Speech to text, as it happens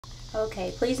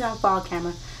Okay, please don't fall,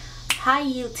 camera. Hi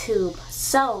YouTube.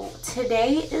 So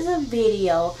today is a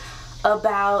video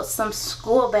about some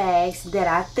school bags that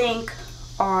I think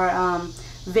are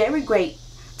very great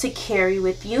to carry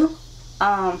with you.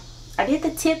 I did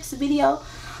the tips video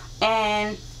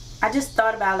and I just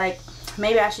thought about like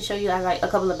maybe I should show you guys like a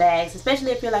couple of bags,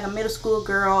 especially if you're like a middle school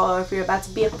girl or if you're about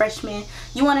to be a freshman.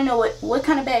 You want to know what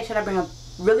kind of bag should I bring? A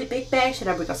really big bag? Should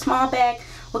I bring a small bag?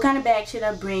 What kind of bag should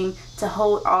I bring to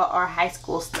hold all our high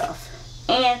school stuff?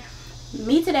 And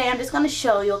me today, I'm just going to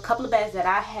show you a couple of bags that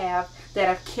I have that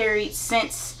I've carried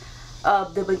since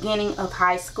the beginning of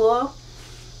high school.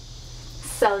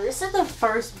 So this is the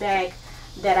first bag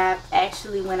that I've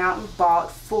actually went out and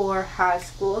bought for high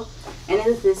school, and it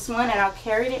is this one, and I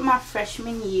carried it my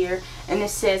freshman year, and it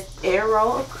says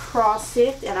Arrow across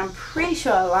it, and I'm pretty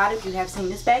sure a lot of you have seen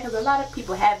this bag because a lot of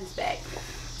people have this bag.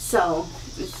 So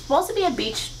it's supposed to be a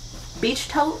beach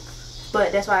tote,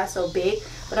 but that's why it's so big.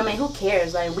 But I mean, who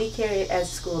cares? Like, we carry it as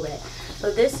a school bag.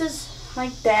 So this is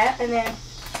like that, and then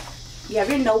you have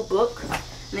your notebook,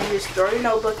 and then you just throw your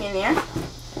notebook in there.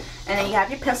 And then you have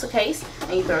your pencil case,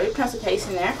 and you throw your pencil case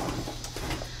in there.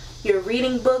 Your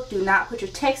reading book, do not put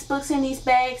your textbooks in these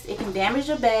bags. It can damage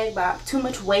your bag by too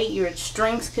much weight. Your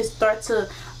strings could start to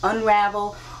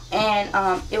unravel, and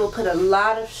it will put a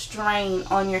lot of strain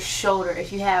on your shoulder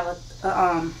if you have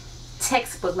a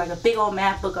textbook, like a big old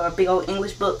math book or a big old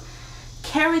English book.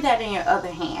 Carry that in your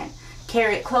other hand.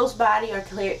 Carry it close body, or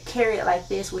carry it like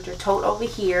this with your tote over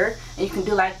here, and you can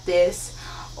do like this.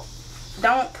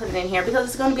 Don't put it in here because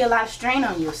it's going to be a lot of strain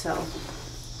on you. So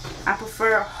I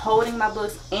prefer holding my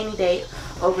books any day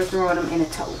over throwing them in a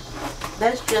tote.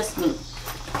 That's just me.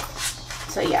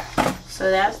 So yeah,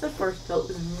 so that's the first tote.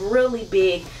 It's really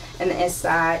big in the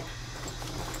inside,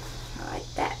 like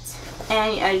that,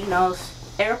 and you know, it's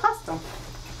Aeropostale.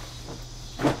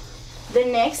 The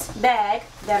next bag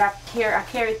that I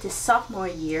carried this sophomore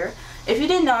year. If you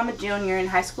didn't know, I'm a junior in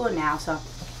high school now, so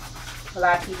a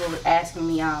lot of people were asking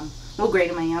me what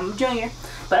grade am I in? I'm a junior.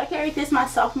 But I carried this my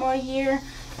sophomore year,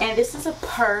 and this is a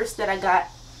purse that I got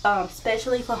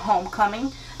especially for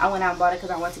homecoming. I went out and bought it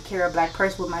because I wanted to carry a black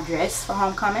purse with my dress for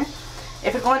homecoming.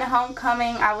 If you're going to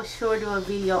homecoming, I will sure do a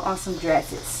video on some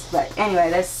dresses. But anyway,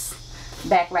 that's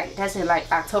in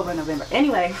like October, November.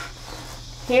 Anyway,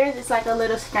 here's it's like a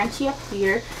little scrunchie up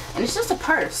here, and it's just a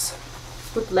purse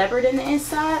with leopard in the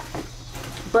inside.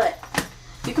 But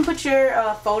you can put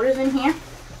your folders in here,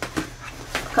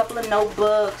 a couple of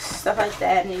notebooks, stuff like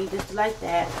that, and then you just do like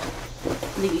that,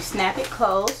 and then you snap it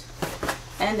closed,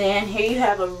 and then here you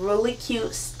have a really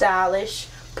cute stylish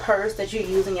purse that you're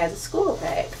using as a school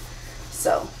bag.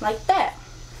 So like that.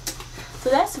 So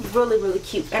that's really, really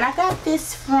cute. And I got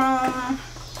this from,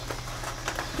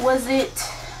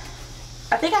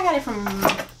 I think I got it from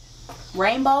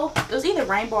Rainbow. It was either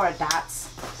Rainbow or Dots,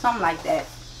 something like that,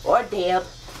 or Deb.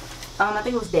 I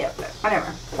think it was Deb, but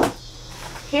whatever.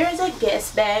 Here is a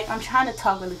guest bag. I'm trying to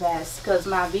talk really fast because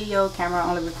my video camera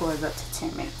only records up to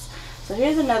 10 minutes. So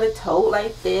here's another tote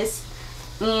like this,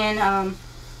 and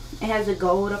it has the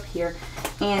gold up here.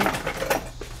 And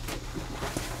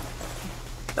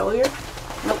throw your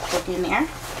notebook in there,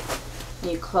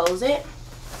 and you close it,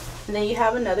 and then you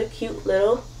have another cute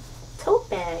little tote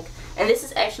bag. And this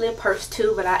is actually a purse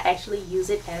too, but I actually use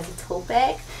it as a tote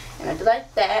bag. And I do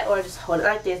like that, or I just hold it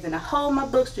like this. Then I hold my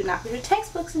books. Do not put your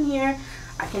textbooks in here.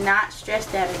 I cannot stress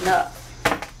that enough.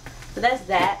 So that's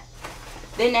that.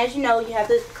 Then, as you know, you have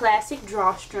this classic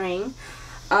drawstring.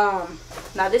 Now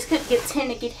this could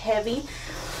tend to get heavy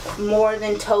more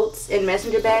than totes and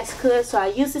messenger bags could, so I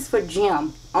use this for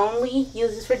gym. Only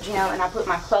use this for gym, and I put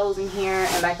my clothes in here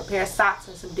and like a pair of socks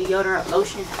and some deodorant,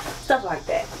 lotion, stuff like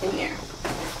that in here.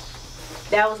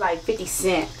 That was like 50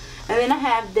 cents. And then I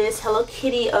have this Hello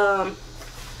Kitty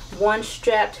one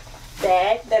strapped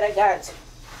bag that I got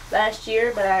last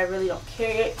year, but I really don't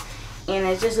carry it, and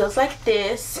it just looks like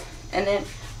this, and then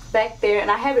back there,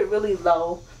 and I have it really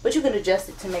low, but you can adjust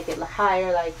it to make it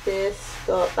higher like this,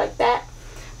 go up like that.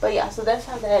 But yeah, so that's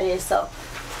how that is. So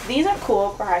these are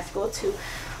cool for high school too,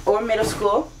 or middle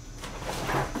school.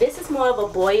 This is more of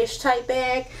a boyish type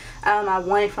bag. I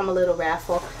won it from a little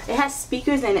raffle. It has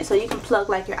speakers in it, so you can plug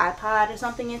like your iPod or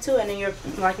something into it, and then you're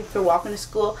like, if you're walking to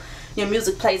school, your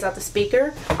music plays out the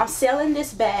speaker. I'm selling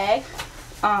this bag,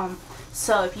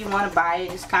 so if you want to buy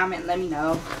it, just comment and let me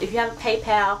know. If you have a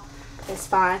PayPal, that's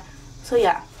fine. So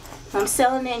yeah, I'm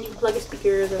selling it, and you can plug your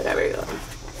speakers or whatever.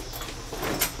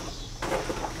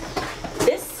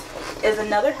 This is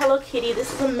another Hello Kitty.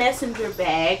 This is a messenger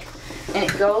bag, and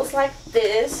it goes like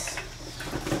this,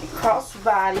 cross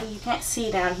body. You can't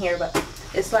see down here, but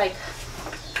it's like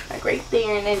right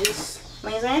there, and then just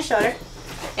leans on your shoulder,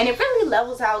 and it really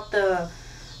levels out the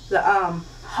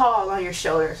haul on your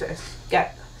shoulder. So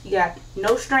you got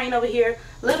no strain over here,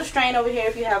 little strain over here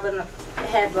if you have a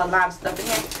lot of stuff in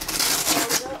here.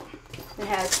 It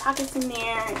has pockets in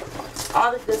there and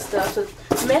all the good stuff. So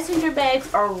messenger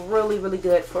bags are really, really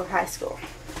good for high school.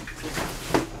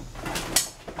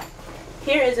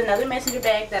 Here is another messenger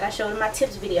bag that I showed in my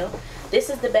tips video. This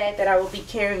is the bag that I will be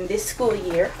carrying this school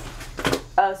year.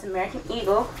 It's American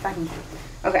Eagle. If I can,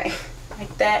 okay,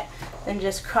 like that. Then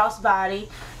just crossbody,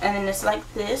 and then it's like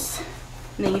this.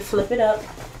 And then you flip it up,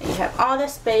 and you have all that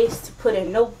space to put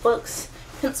in notebooks,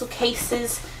 pencil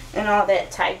cases, and all that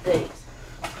type goodies.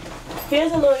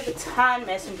 Here's a Louis Vuitton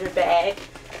messenger bag.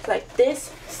 It's like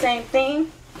this, same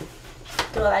thing.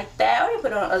 Do it like that, or you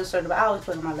put it on the other side, but I always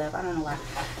put it on my left. I don't know why.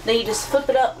 Then you just flip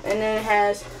it up, and then it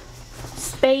has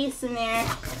space in there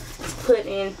to put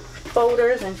in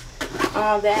folders and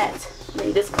all that. Then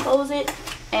you just close it,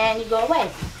 and you go away.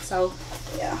 So,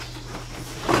 yeah.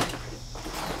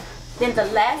 Then the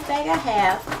last bag I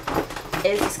have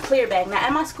is this clear bag. Now,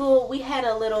 at my school, we had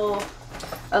a little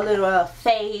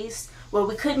phase where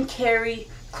we couldn't carry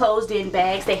closed-in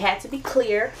bags. They had to be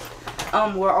clear.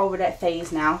 We're over that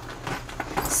phase now.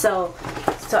 So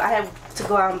I have to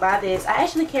go out and buy this. I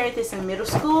actually carried this in middle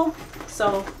school,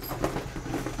 so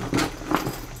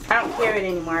I don't carry it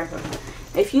anymore.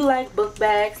 If you like book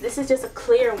bags, this is just a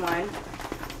clear one,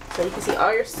 so you can see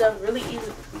all your stuff really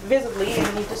easy, visibly,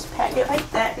 and you just pack it like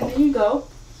that, and then you go.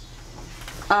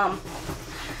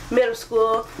 Middle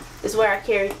school is where I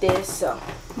carried this, so.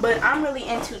 But I'm really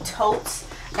into totes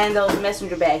and those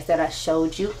messenger bags that I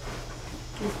showed you.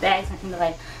 These bags I can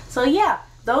like. So yeah,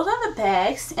 those are the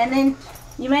bags, and then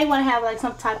you may want to have like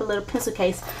some type of little pencil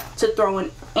case to throw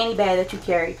in any bag that you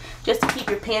carry, just to keep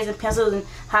your pens and pencils and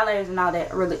highlighters and all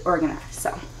that really organized.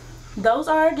 So those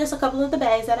are just a couple of the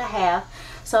bags that I have.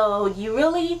 So you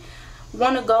really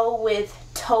want to go with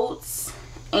totes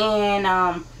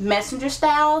and messenger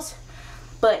styles,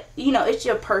 but you know, it's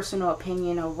your personal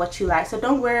opinion of what you like. So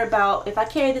don't worry about, if I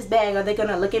carry this bag, are they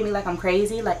gonna look at me like I'm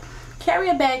crazy? Like, carry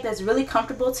a bag that's really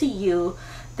comfortable to you,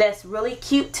 that's really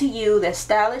cute to you, that's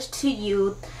stylish to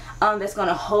you, that's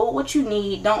gonna hold what you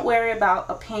need. Don't worry about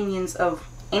opinions of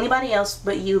anybody else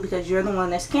but you, because you're the one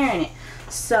that's carrying it.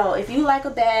 So if you like a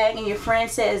bag and your friend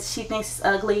says she thinks it's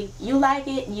ugly, you like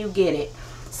it, you get it.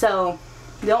 So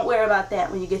don't worry about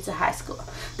that when you get to high school.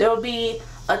 There will be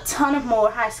a ton of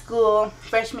more high school,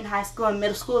 freshman high school, and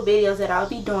middle school videos that I'll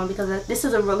be doing, because this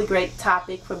is a really great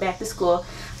topic for back to school,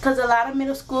 because a lot of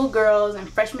middle school girls and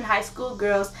freshman high school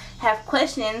girls have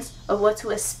questions of what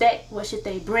to expect, what should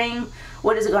they bring,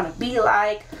 what is it going to be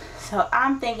like. So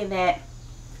I'm thinking that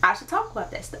I should talk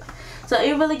about that stuff. So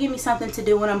it really gives me something to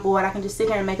do when I'm bored. I can just sit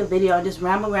here and make a video and just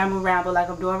ramble like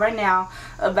I'm doing right now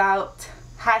about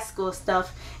high school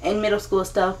stuff and middle school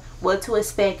stuff, what to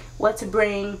expect, what to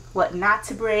bring, what not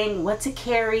to bring, what to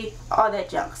carry, all that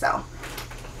junk. So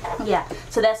yeah,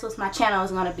 so that's what my channel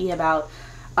is going to be about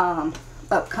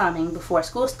upcoming before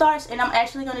school starts. And I'm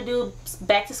actually going to do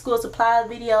back to school supply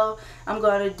video. I'm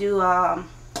going to do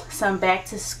some back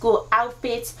to school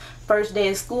outfits, first day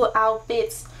of school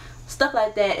outfits, stuff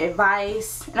like that,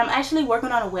 advice. And I'm actually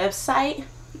working on a website.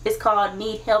 It's called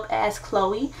Need Help Ask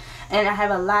Chloe, and I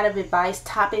have a lot of advice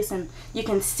topics, and you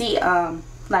can see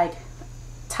like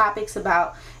topics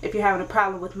about if you're having a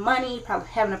problem with money,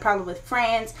 having a problem with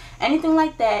friends, anything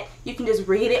like that. You can just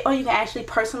read it, or you can actually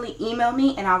personally email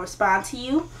me and I'll respond to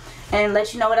you and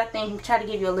let you know what I think and try to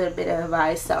give you a little bit of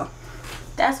advice. So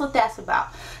that's what that's about.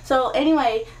 So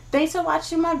anyway, thanks for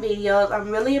watching my videos. I'm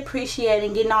really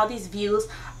appreciating getting all these views.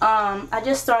 I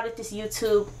just started this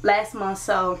YouTube last month,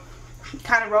 so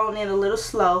kind of rolling in a little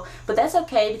slow, but that's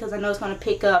okay, because I know it's going to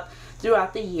pick up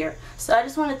throughout the year. So I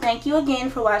just want to thank you again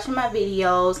for watching my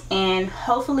videos, and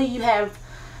hopefully you have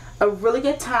a really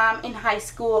good time in high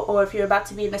school, or if you're about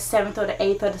to be in the 7th or the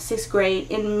 8th or the 6th grade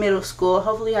in middle school,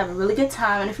 hopefully you have a really good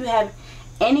time. And if you have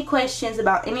any questions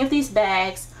about any of these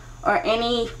bags, or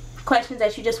any questions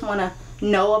that you just want to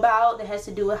know about that has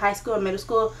to do with high school or middle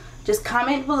school, just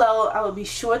comment below. I will be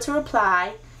sure to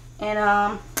reply.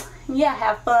 And yeah,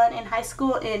 have fun in high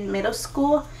school and middle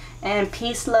school, and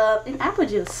peace, love, and apple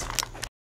juice.